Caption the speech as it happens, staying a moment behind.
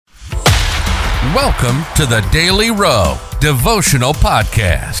Welcome to the Daily Row Devotional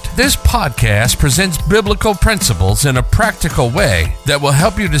Podcast. This podcast presents biblical principles in a practical way that will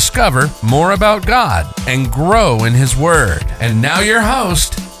help you discover more about God and grow in His Word. And now your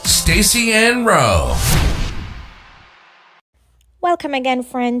host, Stacey Ann Rowe. Welcome again,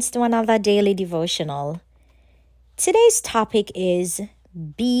 friends, to another daily devotional. Today's topic is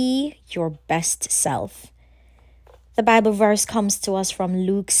Be Your Best Self. The Bible verse comes to us from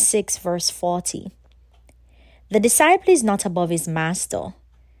Luke 6, verse 40. The disciple is not above his master,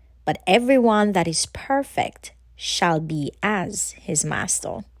 but everyone that is perfect shall be as his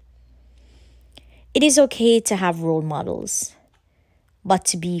master. It is okay to have role models, but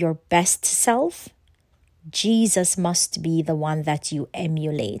to be your best self, Jesus must be the one that you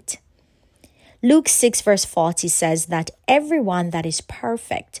emulate. Luke 6, verse 40 says that everyone that is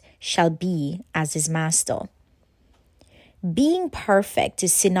perfect shall be as his master. Being perfect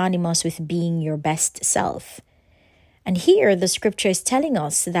is synonymous with being your best self. And here the scripture is telling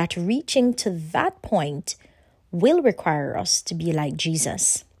us that reaching to that point will require us to be like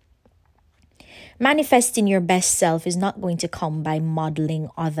Jesus. Manifesting your best self is not going to come by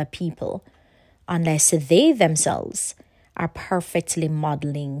modeling other people unless they themselves are perfectly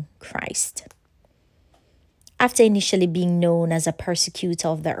modeling Christ. After initially being known as a persecutor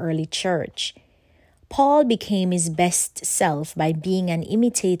of the early church, Paul became his best self by being an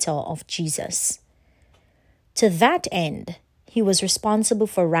imitator of Jesus. To that end, he was responsible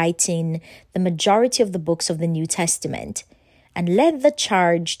for writing the majority of the books of the New Testament and led the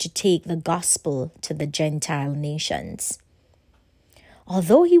charge to take the gospel to the Gentile nations.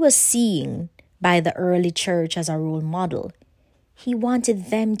 Although he was seen by the early church as a role model, he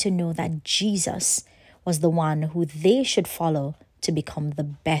wanted them to know that Jesus was the one who they should follow to become the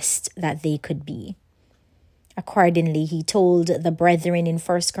best that they could be. Accordingly, he told the brethren in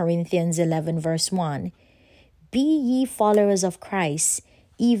 1 Corinthians 11, verse 1, Be ye followers of Christ,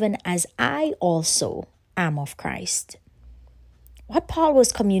 even as I also am of Christ. What Paul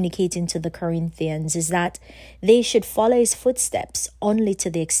was communicating to the Corinthians is that they should follow his footsteps only to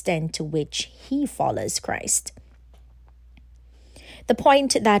the extent to which he follows Christ. The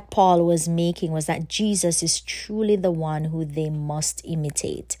point that Paul was making was that Jesus is truly the one who they must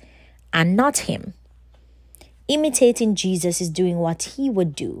imitate, and not him. Imitating Jesus is doing what he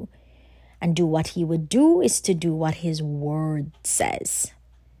would do, and do what he would do is to do what his word says.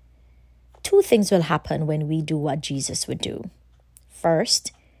 Two things will happen when we do what Jesus would do.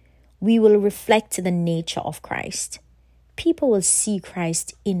 First, we will reflect the nature of Christ. People will see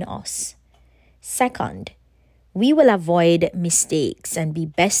Christ in us. Second, we will avoid mistakes and be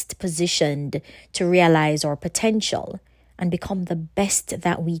best positioned to realize our potential and become the best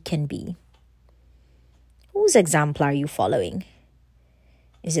that we can be. Whose example are you following?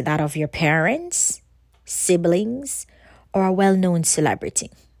 Is it that of your parents, siblings, or a well-known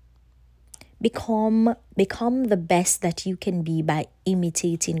celebrity? Become the best that you can be by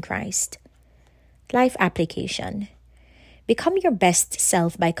imitating Christ. Life application. Become your best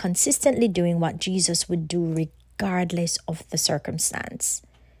self by consistently doing what Jesus would do regardless of the circumstance.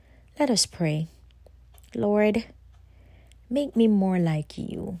 Let us pray. Lord, make me more like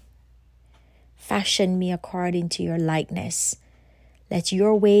you. Fashion me according to your likeness. Let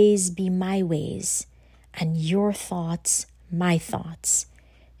your ways be my ways, and your thoughts my thoughts.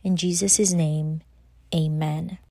 In Jesus' name, amen.